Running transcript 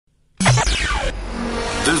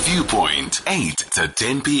The Viewpoint, 8 to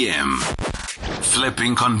 10 p.m.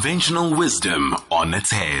 Flipping conventional wisdom on its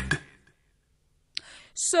head.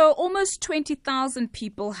 So almost 20,000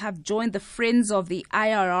 people have joined the Friends of the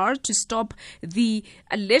IRR to stop the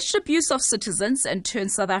alleged abuse of citizens and turn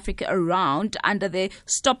South Africa around under the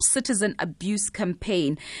Stop Citizen Abuse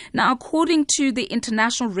campaign. Now, according to the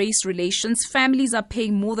International Race Relations, families are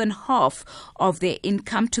paying more than half of their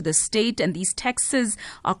income to the state, and these taxes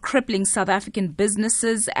are crippling South African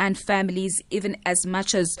businesses and families. Even as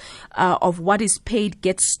much as of what is paid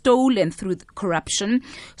gets stolen through corruption.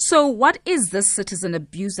 So what is this citizen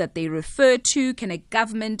abuse that they refer to? Can a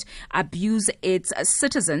government abuse its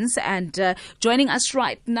citizens? And joining us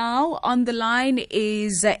right now on the line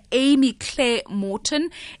is Amy Claire Morton,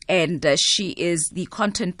 and she is the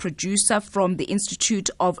content producer from the Institute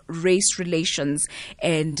of Race Relations.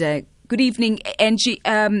 And good evening, Angie.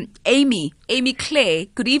 Amy Claire.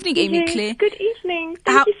 Good evening, Amy Claire. Good evening.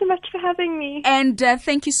 Thank you so much for having me. And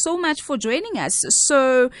thank you so much for joining us.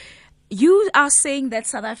 So you are saying that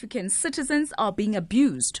South African citizens are being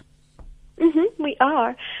abused. We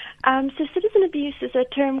are. So citizen abuse is a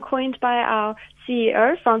term coined by our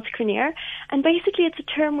CEO, Frans Cronje, and basically it's a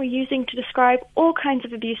term we're using to describe all kinds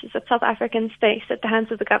of abuses that South Africans face at the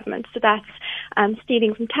hands of the government. So that's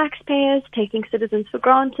stealing from taxpayers, taking citizens for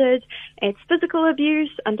granted, it's physical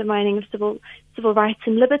abuse, undermining of civil rights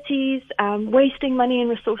and liberties, wasting money and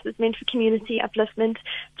resources meant for community upliftment,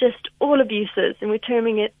 just all abuses, and we're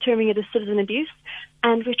terming it as citizen abuse.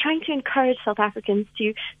 And we're trying to encourage South Africans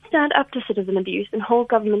to stand up to citizen abuse and hold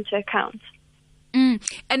government to account.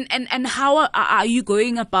 And how are you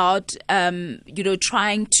going about,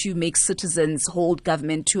 trying to make citizens hold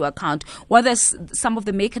government to account? What are some of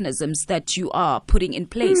the mechanisms that you are putting in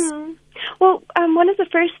place? Well, one of the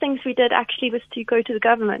first things we did actually was to go to the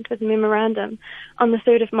government with a memorandum on the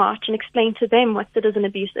 3rd of March and explain to them what citizen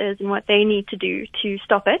abuse is and what they need to do to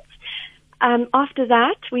stop it. After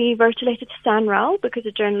that, we wrote a letter to SANRAL because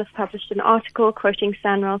a journalist published an article quoting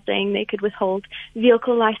SANRAL saying they could withhold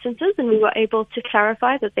vehicle licenses, and we were able to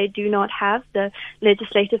clarify that they do not have the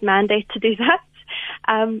legislative mandate to do that.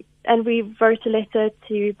 And we wrote a letter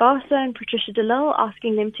to BASA and Patricia de Lille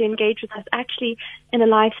asking them to engage with us actually in a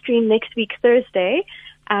live stream next week, Thursday,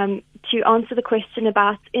 to answer the question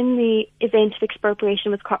about, in the event of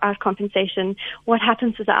expropriation without compensation, what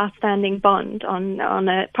happens with the outstanding bond on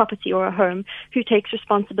a property or a home? Who takes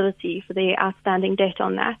responsibility for the outstanding debt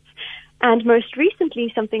on that? And most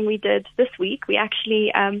recently, something we did this week, we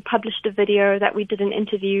actually published a video that we did an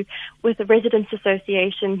interview with a residents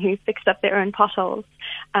association who fixed up their own potholes.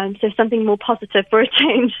 So something more positive for a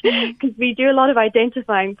change, because we do a lot of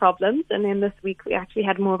identifying problems, and then this week we actually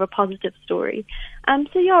had more of a positive story.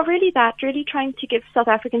 Really trying to give South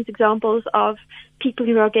Africans examples of people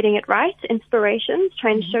who are getting it right, inspirations,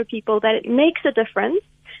 trying to show people that it makes a difference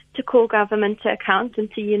to call government to account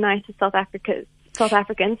and to unite as South Africans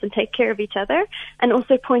and take care of each other, and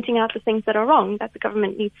also pointing out the things that are wrong that the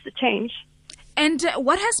government needs to change. And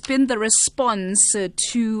what has been the response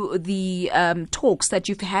to the talks that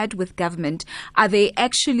you've had with government? Are they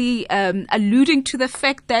actually alluding to the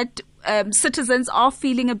fact that citizens are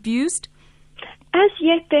feeling abused? As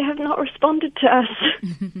yet, they have not responded to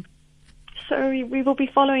us. So we will be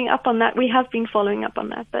following up on that. We have been following up on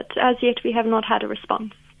that, but as yet we have not had a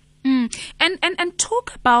response. And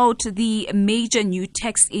talk about the major new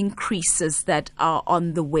tax increases that are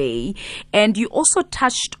on the way. And you also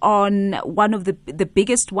touched on one of the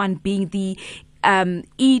biggest one being the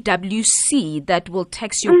EWC that will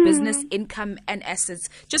tax your business income and assets.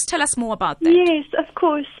 Just tell us more about that. Yes, of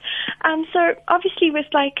course. So obviously with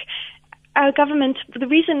our government, the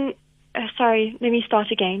reason... let me start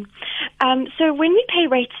again. So when we pay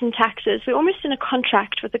rates and taxes, we're almost in a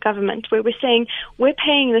contract with the government where we're saying we're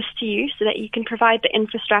paying this to you so that you can provide the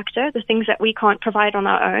infrastructure, the things that we can't provide on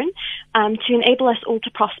our own, to enable us all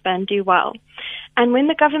to prosper and do well. And when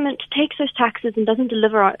the government takes those taxes and doesn't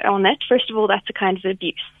deliver on it, first of all, that's a kind of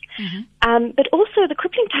abuse. But also the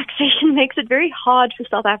crippling taxation makes it very hard for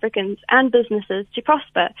South Africans and businesses to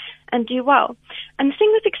prosper and do well. And the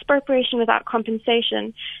thing with expropriation without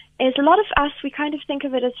compensation is a lot of us, we kind of think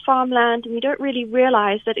of it as farmland, and we don't really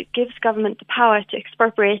realize that it gives government the power to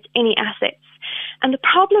expropriate any assets. And the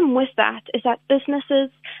problem with that is that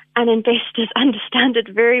businesses and investors understand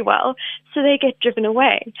it very well, so they get driven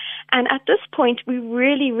away. And at this point, we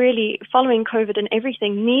really, following COVID and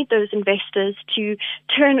everything, need those investors to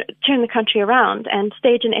turn the country around and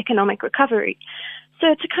stage an economic recovery.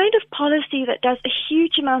 So it's a kind of policy that does a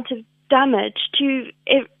huge amount of damage to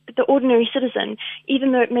the ordinary citizen,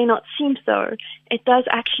 even though it may not seem so. It does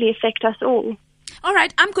actually affect us all. All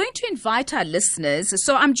right, I'm going to invite our listeners.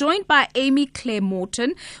 So I'm joined by Amy Claire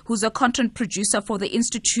Morton, who's a content producer for the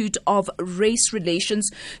Institute of Race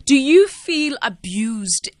Relations. Do you feel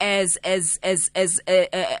abused as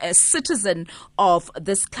a citizen of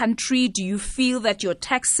this country? Do you feel that your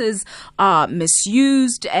taxes are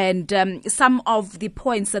misused? And some of the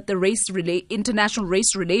points that the international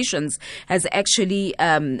race relations has actually,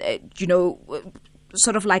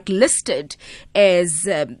 sort of like listed as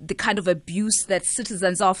the kind of abuse that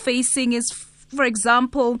citizens are facing is, for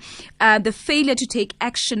example, the failure to take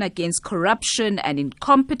action against corruption and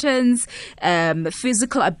incompetence,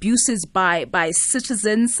 physical abuses by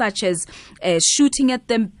citizens, such as shooting at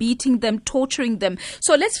them, beating them, torturing them.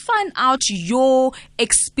 So let's find out your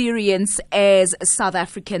experience as South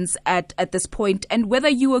Africans at this point, and whether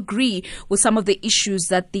you agree with some of the issues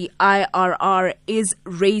that the IRR is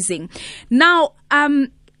raising. Now,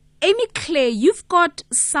 Amy Claire, you've got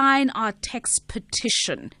Sign Our Tax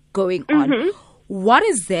petition going on. What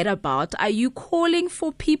is that about? Are you calling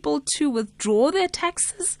for people to withdraw their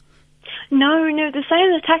taxes? No. The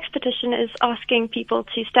Sign the Tax petition is asking people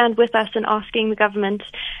to stand with us and asking the government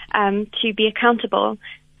to be accountable.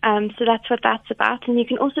 So that's what that's about. And you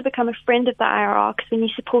can also become a friend of the IRR, because when you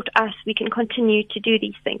support us, we can continue to do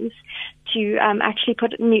these things, to actually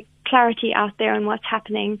put new clarity out there on what's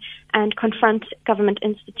happening and confront government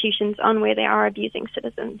institutions on where they are abusing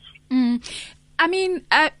citizens. I mean,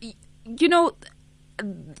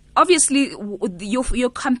 obviously your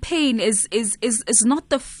campaign is not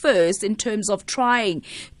the first in terms of trying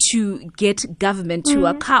to get government to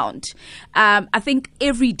account. I think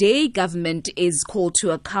every day government is called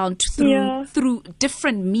to account through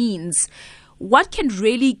different means. What can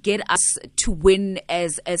really get us to win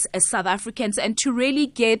as South Africans and to really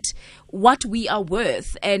get what we are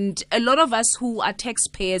worth? And a lot of us who are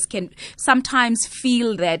taxpayers can sometimes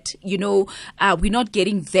feel that, we're not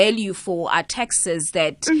getting value for our taxes,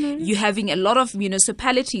 that you're having a lot of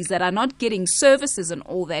municipalities that are not getting services and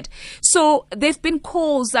all that. So there've been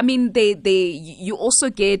calls. I mean, you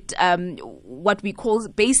also get what we call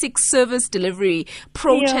basic service delivery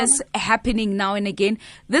protests happening now and again.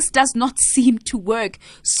 This does not seem to work.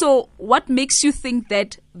 So what makes you think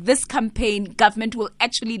that this campaign government will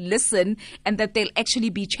actually listen and that there'll actually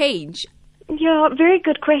be change? Yeah, very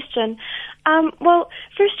good question. Well,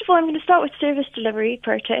 first of all, I'm going to start with service delivery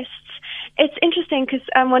protests. It's interesting because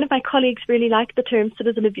one of my colleagues really liked the term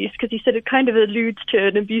citizen abuse, because he said it kind of alludes to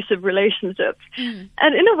an abusive relationship.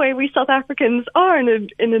 And in a way, we South Africans are in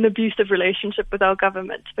an abusive relationship with our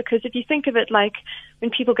government, because if you think of it like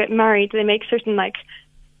when people get married, they make certain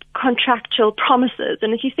contractual promises.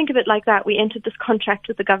 And if you think of it like that, we entered this contract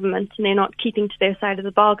with the government and they're not keeping to their side of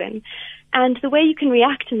the bargain. And the way you can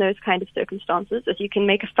react in those kind of circumstances is you can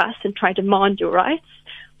make a fuss and try to demand your rights,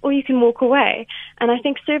 or you can walk away. And I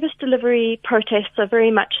think service delivery protests are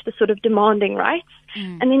very much the sort of demanding rights.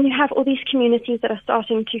 And then you have all these communities that are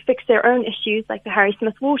starting to fix their own issues, like the Harry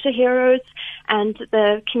Smith Water Heroes and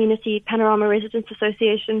the Community Panorama Residents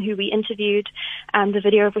Association, who we interviewed, the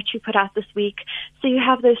video of which we put out this week. So you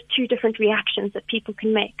have those two different reactions that people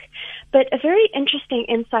can make. But a very interesting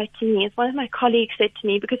insight to me is one of my colleagues said to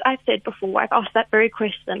me, because I've said before, I've asked that very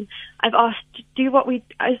question. I've asked, is what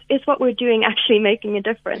we're doing actually making a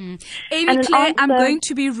difference? Amy Claire, I'm going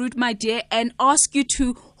to be rude, my dear, and ask you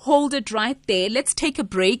to hold it right there. Let's take a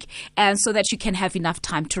break, and so that you can have enough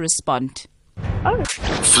time to respond.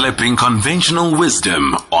 Flipping conventional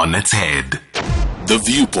wisdom on its head. The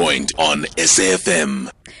Viewpoint on SAFM.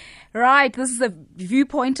 Right, this is the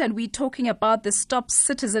Viewpoint, and we're talking about the Stop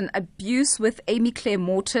Citizen Abuse with Amy Claire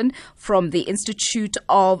Morton from the Institute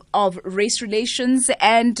of Race Relations.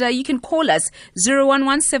 And you can call us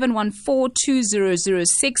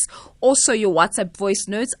 011-714-2006. Also, your WhatsApp voice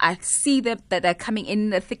notes. I see that are coming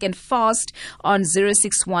in thick and fast on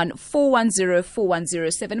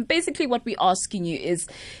 061-410-4107. Basically, what we're asking you is,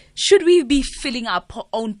 should we be filling our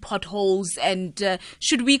own potholes, and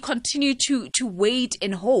should we continue to wait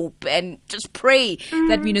in hope and just pray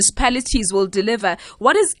that municipalities will deliver?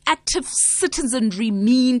 What does active citizenry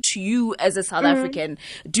mean to you as a South African?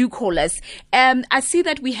 Do call us. I see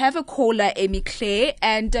that we have a caller, Amy Claire,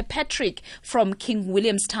 and Patrick from King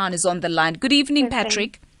Williamstown is on the line. Good evening,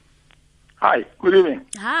 Patrick. Hi, good evening.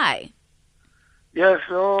 Hi. Yes,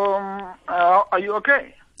 are you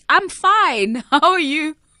okay? I'm fine. How are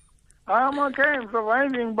you? I'm okay, I'm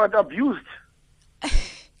surviving, but abused.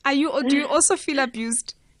 Do you also feel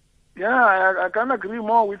abused? Yeah, I can agree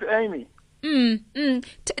more with Amy.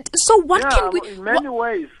 So what can we... in many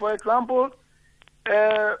ways. For example,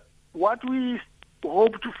 what we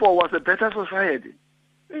hoped for was a better society.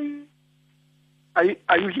 Are you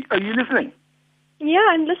listening? Yeah,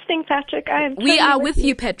 I'm listening, Patrick. I am. We are with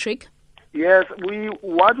you, Patrick. Yes,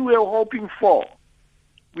 what we are hoping for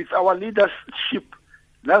with our leadership,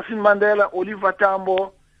 Nelson Mandela, Oliver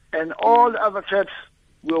Tambo, and all the other chaps,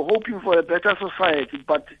 we're hoping for a better society.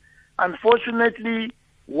 But unfortunately,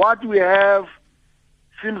 what we have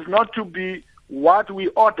seems not to be what we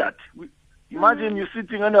ordered. Imagine you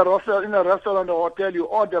sitting in a restaurant or hotel, you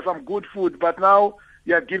order some good food, but now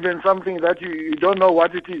you are given something that you don't know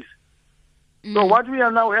what it is. So what we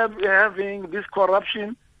are now having, this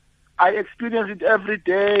corruption, I experience it every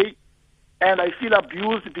day, and I feel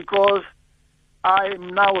abused because I am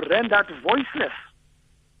now rendered voiceless.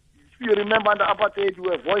 If you remember under apartheid, we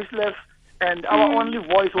were voiceless, and our only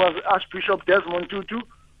voice was Archbishop Desmond Tutu,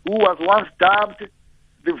 who was once dubbed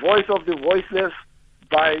the voice of the voiceless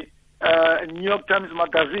by New York Times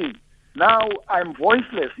Magazine. Now I'm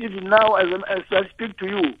voiceless. Even now, as I speak to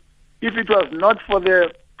you, if it was not for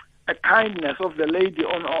the kindness of the lady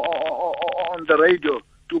on the radio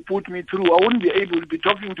to put me through, I wouldn't be able to be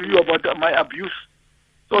talking to you about my abuse.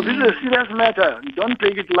 So this is a serious matter. You don't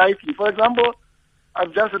take it lightly. For example,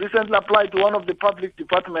 I've just recently applied to one of the public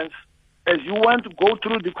departments. As you want to go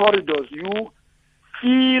through the corridors, you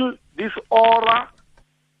feel this aura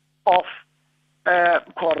of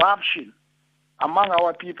corruption among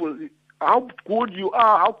our people. How good you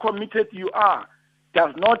are, how committed you are,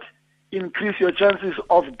 does not increase your chances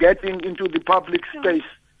of getting into the public space.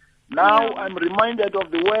 Now I'm reminded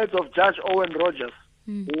of the words of Judge Owen Rogers,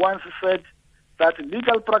 who once said that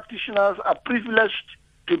legal practitioners are privileged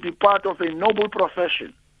to be part of a noble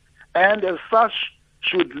profession, and as such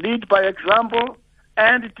should lead by example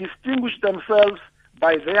and distinguish themselves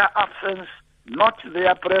by their absence, not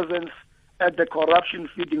their presence at the corruption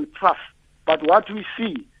feeding trough. But what we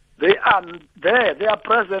see, they are there, they are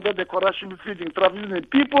present at the corruption feeding trough. These are the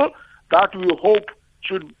people that we hope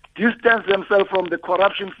should distance themselves from the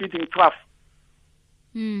corruption feeding trough.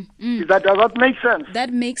 Does that make sense?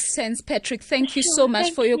 That makes sense, Patrick. Thank you so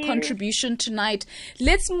much for your contribution tonight.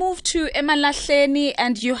 Let's move to Emalahleni,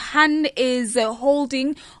 and Johan is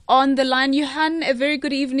holding on the line. Johan, a very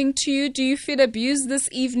good evening to you. Do you feel abused this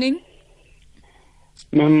evening?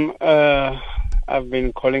 Ma'am, I've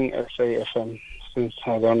been calling SAFM since,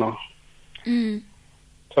 I don't know,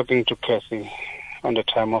 talking to Cassie on the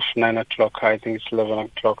time of 9 o'clock. I think it's 11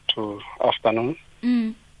 o'clock to afternoon.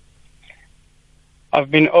 I've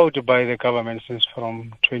been owed by the government since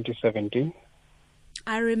from 2017.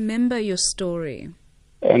 I remember your story.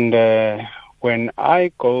 And when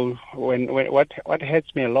I go, what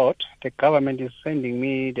hurts me a lot, the government is sending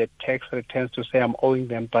me the tax returns to say I'm owing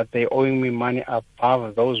them, but they're owing me money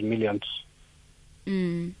above those millions.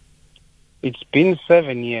 It's been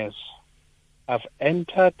 7 years. I've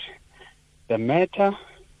entered the matter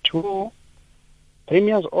to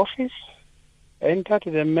Premier's office, entered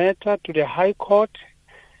the matter to the High Court.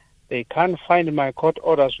 They can't find my court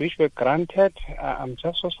orders which were granted. I'm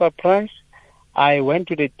just so surprised. I went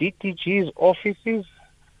to the DTG's offices,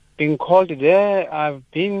 been called there. I've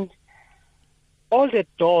been all the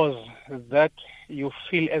doors that you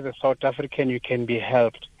feel as a South African you can be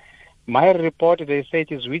helped. My report, they say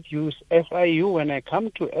it is with you, SIU. When I come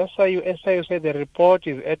to SIU said the report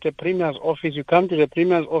is at the Premier's office. You come to the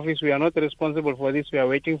Premier's office, we are not responsible for this, we are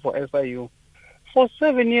waiting for SIU. For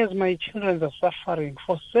 7 years, my children are suffering.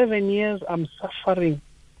 For 7 years, I'm suffering.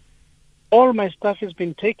 All my stuff has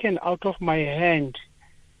been taken out of my hand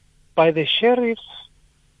by the sheriffs,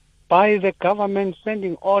 by the government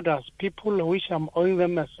sending orders. People which I'm owing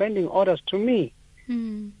them are sending orders to me.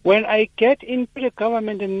 When I get into the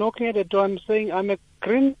government and knocking at the door, I'm saying I'm a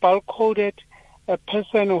green bulk-coded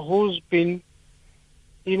person who's been,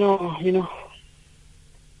 you know.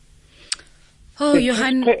 Oh,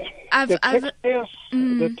 Johan, the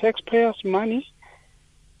taxpayers' money,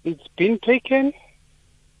 it's been taken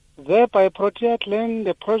there by Proteat Land.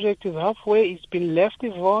 The project is halfway. It's been left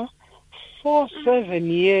for 7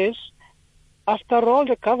 years. After all,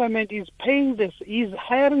 the government is paying this, is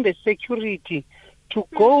hiring the security to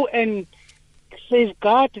go and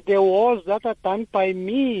safeguard the walls that are done by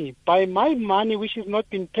me, by my money, which has not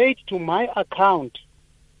been paid to my account.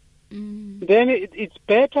 Then it's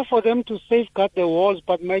better for them to safeguard the walls,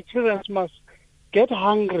 but my children must get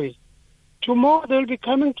hungry. Tomorrow they'll be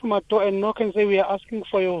coming to my door and knock and say, we are asking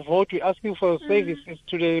for your vote, we're asking for your services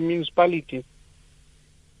to the municipality.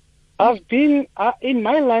 I've been, in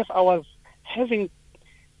my life, I was having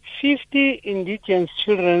 50 indigenous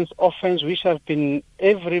children's orphans, which have been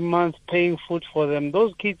every month paying food for them.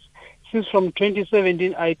 Those kids, since from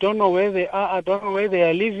 2017, I don't know where they are, I don't know where they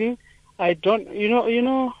are living, I don't, you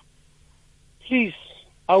know, please,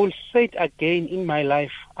 I will say it again in my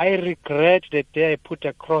life. I regret the day I put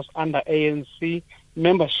a cross under ANC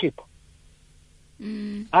membership.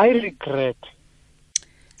 I regret.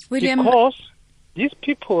 William, because these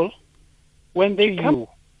people, when they come,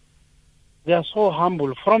 they are so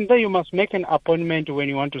humble. From there, you must make an appointment when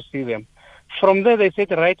you want to see them. From there, they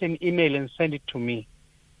said, write an email and send it to me.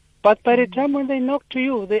 But by the time when they knock to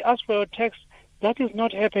you, they ask for a text. That is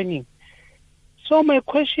not happening. So my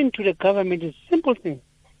question to the government is simple thing.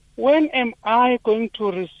 When am I going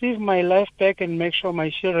to receive my life back and make sure my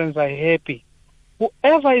children are happy?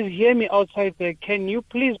 Whoever is hearing me outside there, can you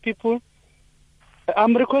please, people?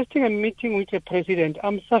 I'm requesting a meeting with the president.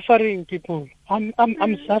 I'm suffering, people. I'm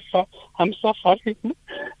suffering.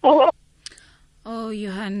 Oh,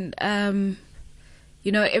 Johan,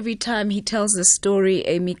 every time he tells the story,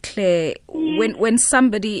 Amy Claire, when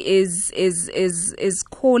somebody is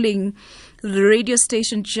calling the radio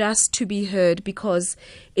station just to be heard because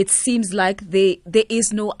it seems like there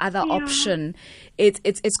is no other option,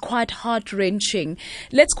 it's quite heart-wrenching.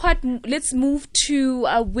 Let's move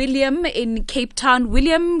to William in Cape Town.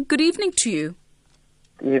 William, good evening to you.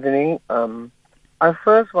 Good evening. I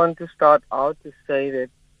first want to start out to say that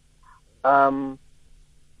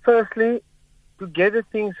firstly, to get the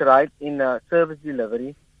things right in service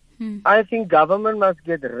delivery, I think government must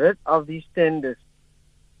get rid of these tenders.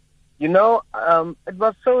 It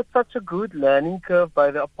was such a good learning curve by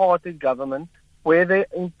the apartheid government, where they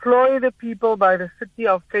employ the people by the city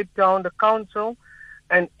of Cape Town, the council,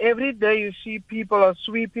 and every day you see people are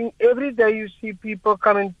sweeping, every day you see people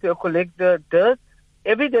coming to collect the dirt,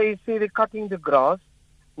 every day you see they're cutting the grass.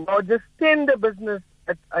 Now, just tender business,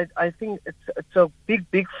 I think it's a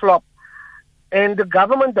big flop. And the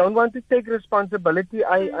government don't want to take responsibility,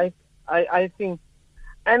 I think.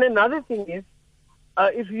 And another thing is,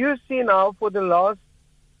 if you see now for the last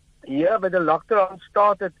year when the lockdown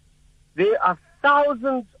started, there are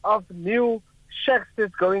thousands of new shacks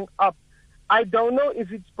that's going up. I don't know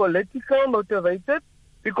if it's political motivated,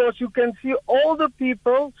 because you can see all the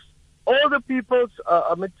people's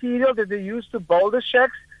material that they use to build the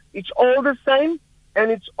shacks. It's all the same, and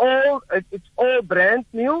it's all brand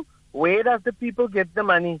new. Where does the people get the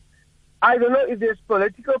money? I don't know if there's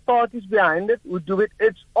political parties behind it who do it.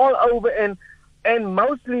 It's all over, and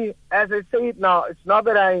mostly, as I say it now, it's not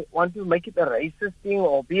that I want to make it a racist thing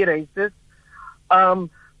or be racist.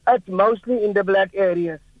 It's mostly in the black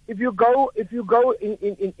areas. If you go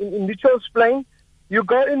in Mitchell's Plain,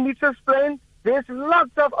 there's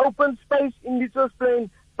lots of open space in Mitchell's Plain,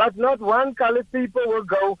 but not one colored people will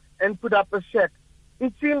go and put up a shack.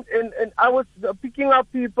 It seems, and I was picking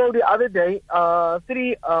up people the other day,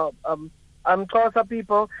 three Xhosa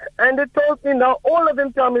people, and they told me now, all of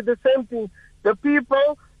them tell me the same thing. The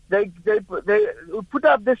people, they put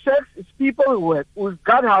up the shacks, it's people who've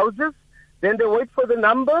got houses, then they wait for the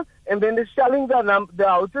number, and then they're selling the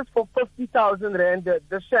houses for 50,000 rand,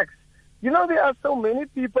 the shacks. There are so many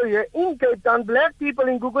people here in Cape Town, black people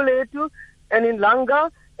in Gugulethu and in Langa,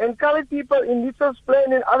 and colored people in Mitchell's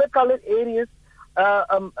Plain and other colored areas.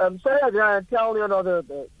 Sorry, I didn't tell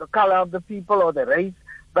the color of the people or the race,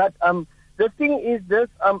 but the thing is this,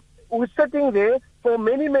 we're sitting there for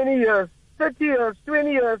many, many years, 30 years,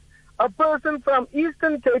 20 years. A person from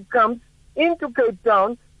Eastern Cape comes into Cape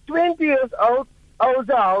Town, 20 years old, owns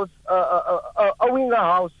a house, owning a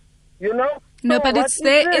house, No, but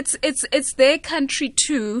it's their country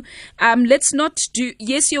too. Let's not do.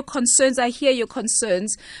 Yes, your concerns. I hear your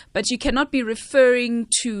concerns, but you cannot be referring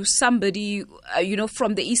to somebody,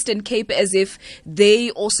 from the Eastern Cape as if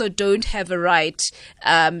they also don't have a right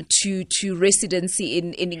to residency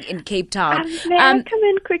in Cape Town. May I come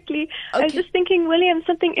in quickly? Okay. I was just thinking, William,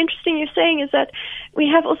 something interesting you're saying is that we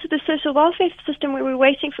have also the social welfare system where we're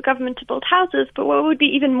waiting for government to build houses. But what would be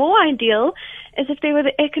even more ideal is if there were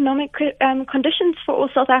the economic conditions for all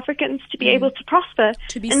South Africans to be able to prosper,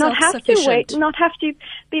 to be and not have to self-sufficient. not have to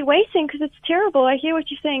be waiting, because it's terrible. I hear what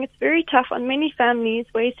you're saying. It's very tough on many families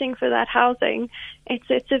waiting for that housing.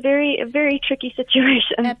 It's a very tricky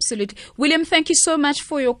situation. Absolutely. William, thank you so much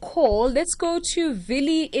for your call. Let's go to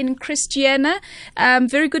Vili in Christiana.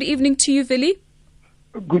 Very good evening to you, Vili.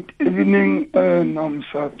 Good evening,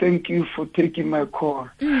 Nomsa. Thank you for taking my call.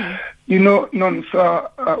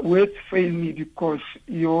 Nomsa, words fail me because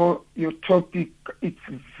your topic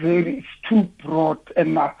it's too broad,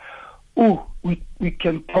 and we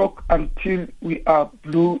can talk until we are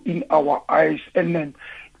blue in our eyes, and then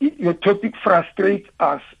your topic frustrates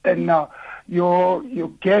us, and your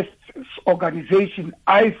guest's organization,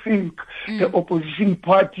 I think the opposition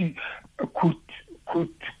party could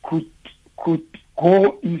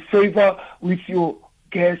go in favor with your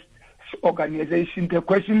guest's organization. The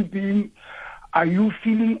question being, are you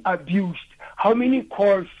feeling abused? How many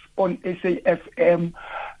calls on SAFM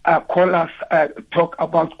callers talk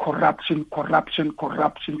about corruption?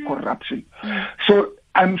 So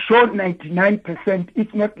I'm sure 99%,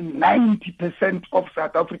 if not 90% of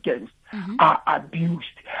South Africans are abused.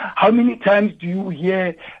 How many times do you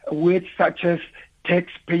hear words such as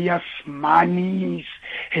taxpayers' money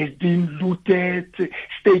has been looted,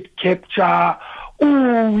 state capture?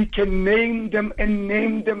 Oh, we can name them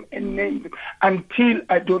until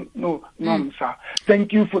I don't know. No, sir.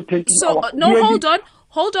 Thank you for taking our...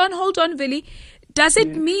 Hold on, Willie. Does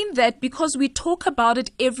it mean that because we talk about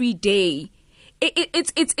it every day,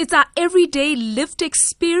 it's our everyday lived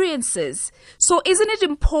experiences? So isn't it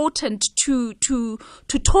important to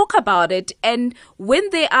talk about it? And when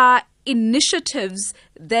there are initiatives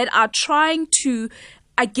that are trying to,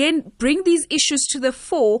 again, bring these issues to the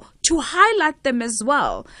fore, to highlight them as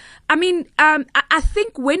well. I mean, I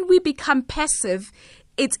think when we become passive,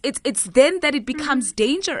 it's then that it becomes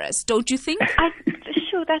dangerous, don't you think?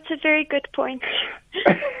 Sure, that's a very good point.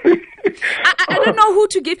 I don't know who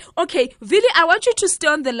to give. Okay, Willie, I want you to stay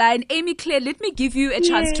on the line. Amy Claire, let me give you a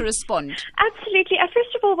chance to respond. Absolutely. I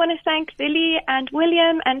first of all want to thank Willie and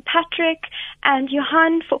William and Patrick and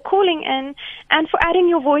Johan for calling in and for adding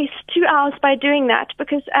your voice to ours by doing that,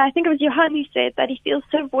 because I think it was Johan who said that he feels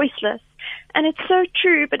so voiceless. And it's so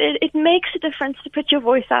true, but it makes a difference to put your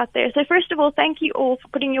voice out there. So first of all, thank you all for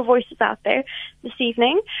putting your voices out there this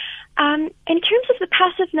evening. In terms of the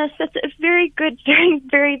passiveness, that's a very good, very,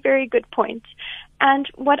 very, very good point. And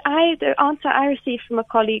the answer I received from a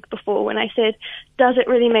colleague before when I said, does it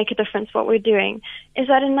really make a difference what we're doing, is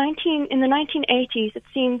that in the 1980s, it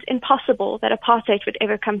seemed impossible that apartheid would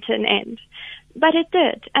ever come to an end. But it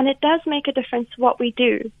did, and it does make a difference what we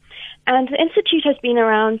do. And the Institute has been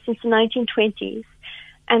around since the 1920s,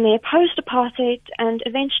 and they opposed apartheid, and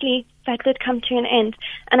eventually that did come to an end.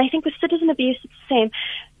 And I think with citizen abuse, it's the same.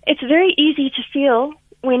 It's very easy to feel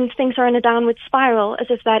when things are in a downward spiral as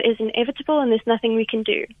if that is inevitable and there's nothing we can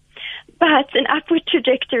do. But an upward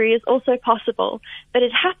trajectory is also possible. But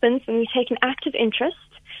it happens when we take an active interest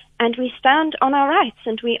and we stand on our rights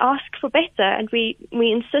and we ask for better and we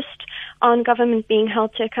insist on government being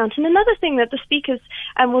held to account. And another thing that the speakers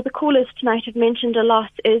the callers tonight have mentioned a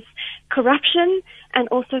lot is corruption and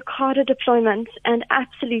also cadre deployment. And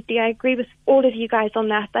absolutely, I agree with all of you guys on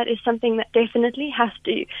that. That is something that definitely has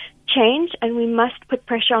to change, and we must put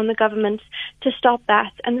pressure on the government to stop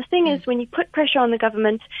that. And the thing is, when you put pressure on the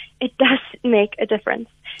government, it does make a difference.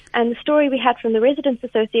 And the story we had from the Residents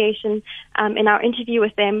Association in our interview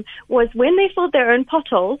with them was when they filled their own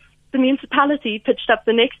potholes, the municipality pitched up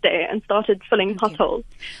the next day and started filling potholes.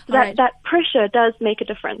 So that pressure does make a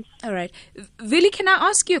difference. All right. Willie, can I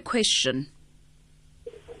ask you a question?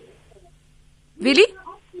 Willie?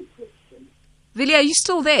 Willie, are you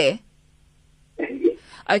still there?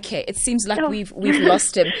 Okay, it seems like we've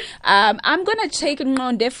lost him. I'm going to take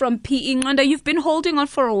Ngonde from PE. Ngonde, you've been holding on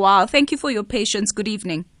for a while. Thank you for your patience. Good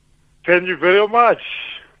evening. Thank you very much.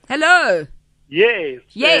 Hello.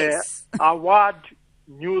 Yes. Award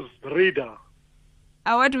news reader.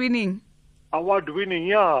 Award winning,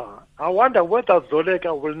 yeah. I wonder whether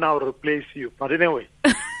Zoleka will now replace you. But anyway.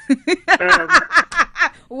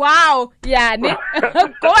 Wow, yeah.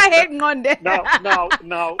 Go ahead, Ngonde.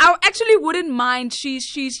 Now. I actually wouldn't mind.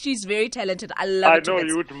 She's very talented. I love it. I know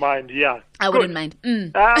you would mind, yeah. I wouldn't mind.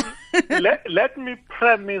 Let me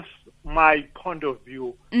premise my point of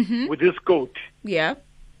view with this quote. Yeah.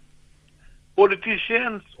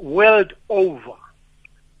 Politicians world over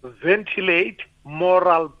ventilate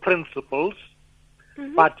moral principles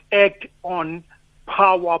but act on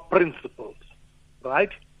power principles, right?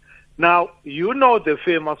 Now, you know the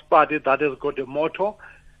famous party that has got a motto,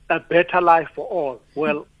 a better life for all.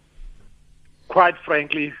 Well, quite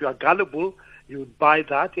frankly, if you are gullible, you would buy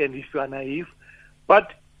that, and if you are naive.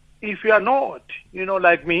 But if you are not,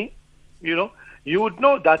 like me, you would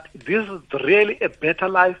know that this is really a better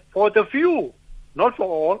life for the few, not for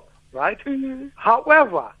all, right?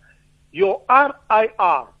 However, your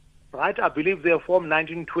RIR, right, I believe they are from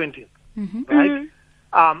 1920s, right?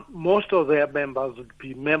 Most of their members would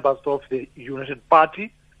be members of the United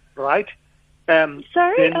Party, right?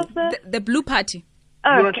 Sorry, of the Blue Party.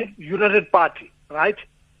 United Party, right?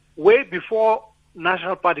 Way before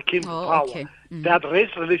National Party came to power, that race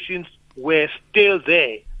relations were still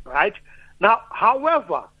there, right? Now,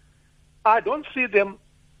 however, I don't see them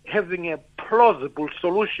having a plausible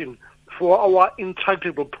solution for our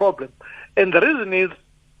intractable problem. And the reason is,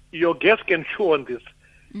 your guest can chew on this.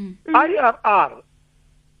 IRR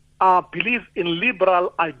believe in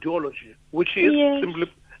liberal ideology, which is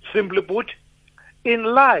Simply put, in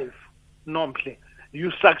life, normally,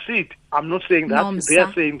 you succeed. I'm not saying that. They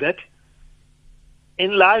are saying that.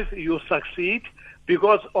 In life, you succeed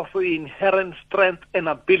because of your inherent strength and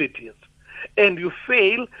abilities. And you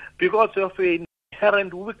fail because of your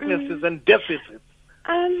inherent weaknesses and deficits.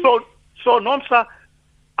 So, Nomsa,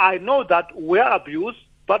 I know that we're abused,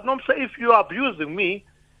 but Nomsa, if you're abusing me,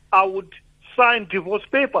 I would sign divorce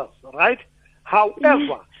papers, right?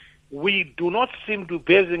 However, we do not seem to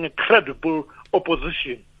be basing a credible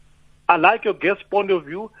opposition. I like your guest point of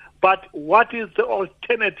view, but what is the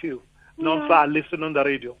alternative? Nomsa, listen on the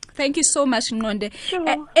radio. Thank you so much, Ngonde.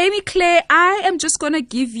 Sure. Amy Claire, I am just going to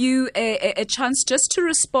give you a chance just to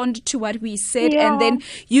respond to what we said, and then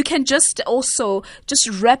you can just also just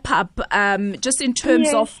wrap up just in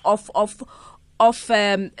terms of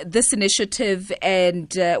this initiative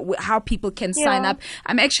and how people can sign up.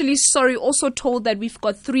 I'm actually also told that we've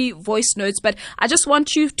got 3 voice notes, but I just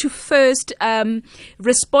want you to first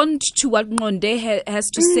respond to what Ngonde has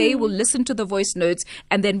to say. We'll listen to the voice notes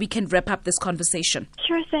and then we can wrap up this conversation.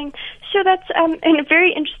 Sure thing. Sure, that's a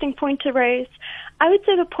very interesting point to raise. I would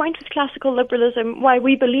say the point with classical liberalism, why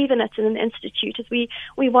we believe in it in an institute, is we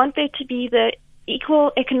want there to be the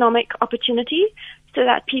equal economic opportunity so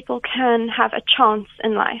that people can have a chance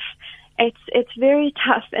in life. It's very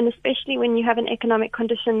tough, and especially when you have an economic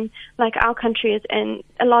condition like our country is in,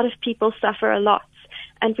 a lot of people suffer a lot,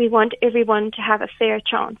 and we want everyone to have a fair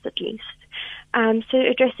chance at least. So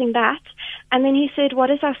addressing that. And then he said, what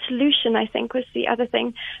is our solution, I think was the other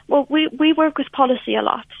thing. Well, we work with policy a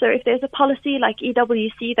lot. So if there's a policy like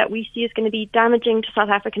EWC that we see is going to be damaging to South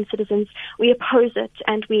African citizens, we oppose it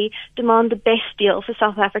and we demand the best deal for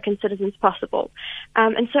South African citizens possible.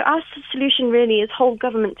 And so our solution really is hold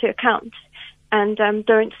government to account and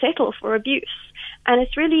don't settle for abuse. And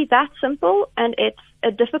it's really that simple, and it's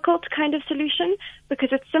a difficult kind of solution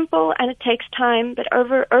because it's simple and it takes time, but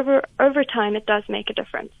over time it does make a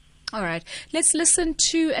difference. All right. Let's listen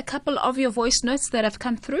to a couple of your voice notes that have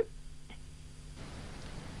come through.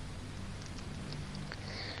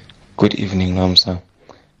 Good evening, Nomsa.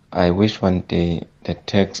 I wish one day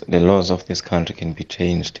the laws of this country can be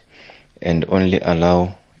changed and only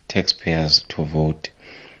allow taxpayers to vote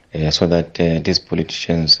so that these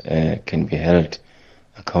politicians can be held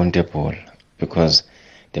accountable, because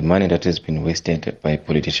the money that has been wasted by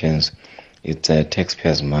politicians, it's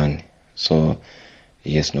taxpayers' money. So,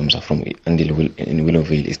 yes, Nomsa from in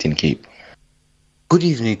Willowville, Eastern Cape. Good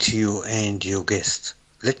evening to you and your guests.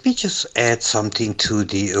 Let me just add something to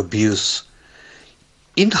the abuse.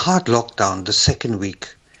 In hard lockdown, the second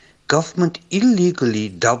week, government illegally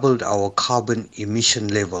doubled our carbon emission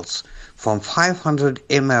levels from 500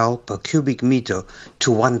 ml per cubic meter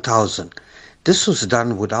to 1,000. This was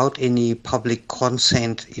done without any public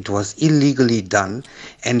consent. It was illegally done,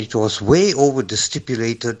 and it was way over the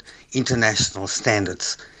stipulated international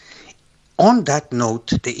standards. On that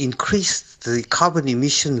note, they increased the carbon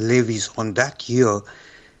emission levies on that year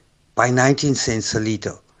by 19 cents a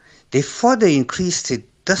litre. They further increased it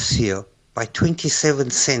this year by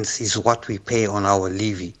 27 cents is what we pay on our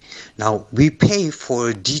levy. Now, we pay for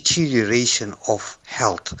a deterioration of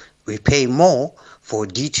health. We pay more for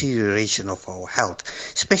deterioration of our health,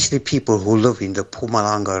 especially people who live in the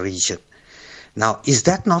Mpumalanga region. Now, is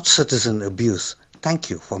that not citizen abuse? Thank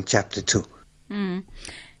you, from Chapter 2.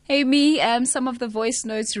 Amy, some of the voice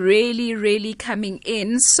notes really coming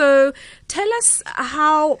in. So tell us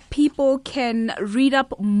how people can read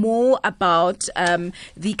up more about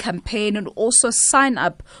the campaign and also sign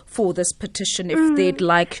up for this petition if they'd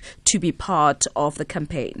like to be part of the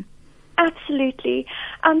campaign. Absolutely.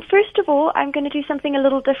 First of all, I'm going to do something a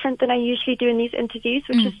little different than I usually do in these interviews,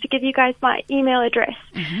 which is to give you guys my email address.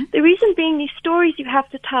 The reason being, these stories you have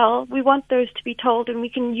to tell, we want those to be told, and we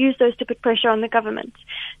can use those to put pressure on the government.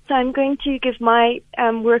 So I'm going to give my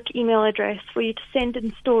work email address for you to send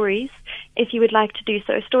in stories if you would like to do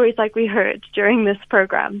so, stories like we heard during this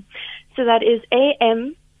program. So that is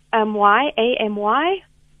AMY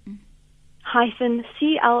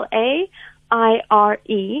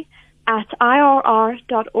 -CLAIRE at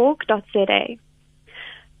irr.org.za.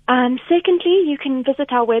 Secondly, you can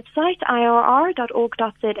visit our website,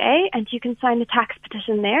 irr.org.za, and you can sign the tax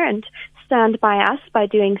petition there and stand by us by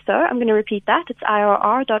doing so. I'm going to repeat that. It's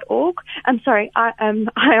irr.org. I'm sorry,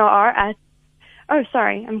 irr at... Oh,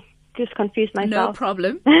 sorry, I'm just confused myself. No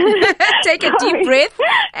problem. Take a deep breath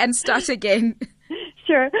and start again.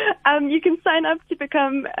 Sure. You can sign up to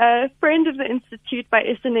become a friend of the Institute by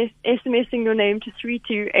SMSing your name to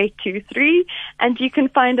 32823, and you can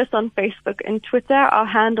find us on Facebook and Twitter. Our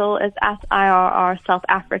handle is @IRR South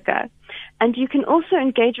Africa. And you can also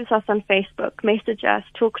engage with us on Facebook, message us,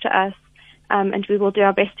 talk to us, and we will do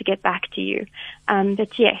our best to get back to you.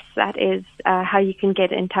 But yes, that is how you can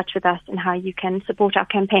get in touch with us and how you can support our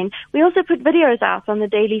campaign. We also put videos out on the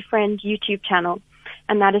Daily Friend YouTube channel,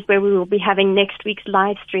 and that is where we will be having next week's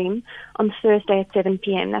live stream on Thursday at 7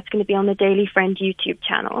 p.m. That's going to be on the Daily Friend YouTube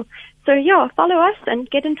channel. So yeah, follow us and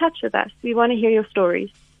get in touch with us. We want to hear your stories.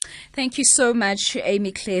 Thank you so much,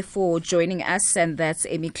 Amy Claire, for joining us. And that's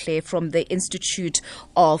Amy Claire from the Institute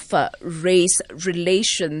of Race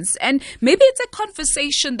Relations. And maybe it's a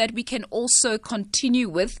conversation that we can also continue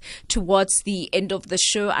with towards the end of the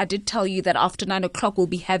show. I did tell you that after 9 o'clock, we'll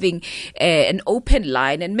be having an open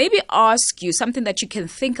line and maybe ask you something that you can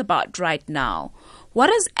think about right now. What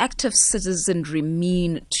does active citizenry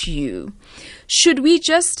mean to you? Should we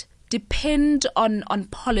just depend on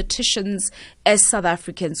politicians as South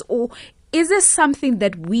Africans, or is there something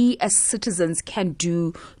that we as citizens can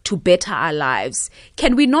do to better our lives?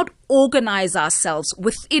 Can we not organize ourselves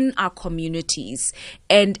within our communities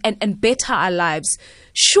and better our lives?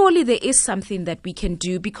 Surely there is something that we can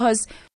do, because